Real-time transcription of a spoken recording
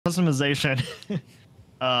customization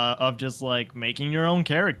of just like making your own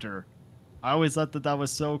character. I always thought that that was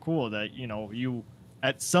so cool that you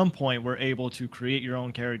at some point were able to create your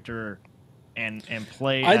own character and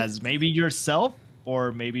play as maybe yourself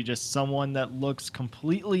or maybe just someone that looks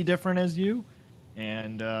completely different as you.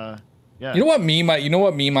 And yeah. You know what meme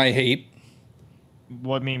I hate?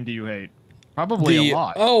 What meme do you hate? Probably a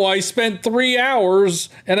lot. Oh, I spent 3 hours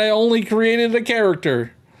and I only created a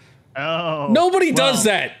character. Oh. Nobody does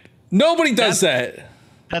that. Nobody does that.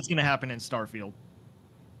 That's going to happen in Starfield.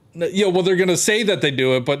 Yeah, well, they're going to say that they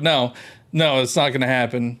do it, but no, it's not going to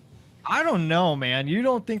happen. I don't know, man. You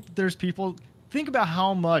don't think that there's people... Think about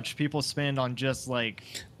how much people spend on just, like...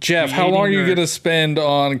 Jeff, how long are you going to spend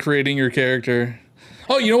on creating your character?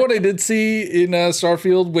 Oh, you know what I did see in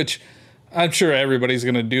Starfield, which I'm sure everybody's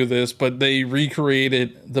going to do this, but they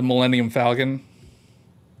recreated the Millennium Falcon.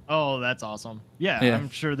 Oh, that's awesome. Yeah, I'm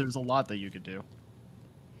sure there's a lot that you could do.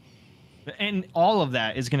 And all of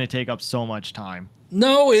that is going to take up so much time.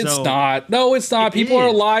 No, it's not. No, it's not. People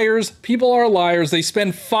are liars. People are liars. They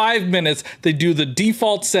spend 5 minutes. They do the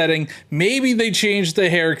default setting. Maybe they change the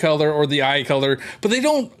hair color or the eye color, but they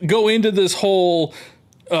don't go into this whole,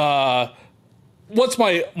 what's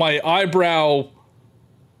my eyebrow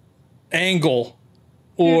angle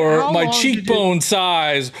or my cheekbone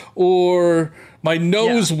size or my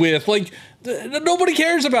nose width. Like, nobody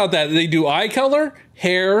cares about that. They do eye color,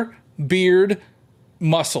 hair, beard,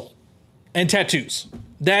 muscle. And tattoos.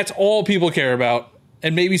 That's all people care about.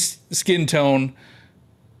 And maybe skin tone,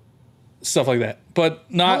 stuff like that. But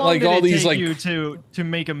not like all these like you to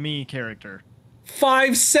make a me character.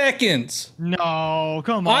 5 seconds. No,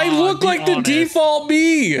 come on. I look like the default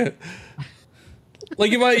me.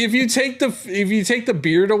 Like if you take the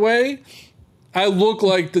beard away, I look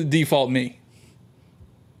like the default me.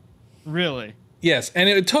 Really? Yes, and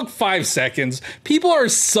it took 5 seconds. People are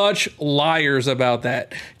such liars about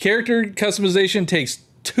that. Character customization takes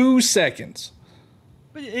 2 seconds.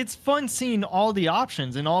 But it's fun seeing all the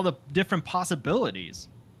options and all the different possibilities.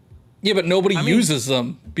 Yeah, but nobody uses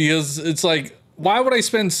them because it's like, why would I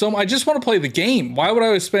spend so much? I just want to play the game. Why would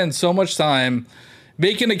I spend so much time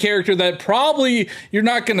making a character that probably you're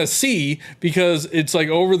not going to see because it's like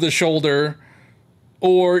over the shoulder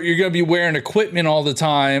or you're going to be wearing equipment all the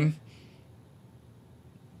time?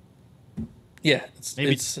 Yeah,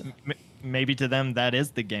 maybe to them that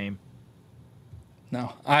is the game.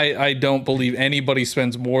 No, I don't believe anybody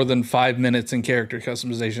spends more than 5 minutes in character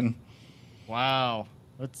customization. Wow,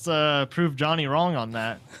 let's prove Johnny wrong on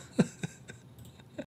that.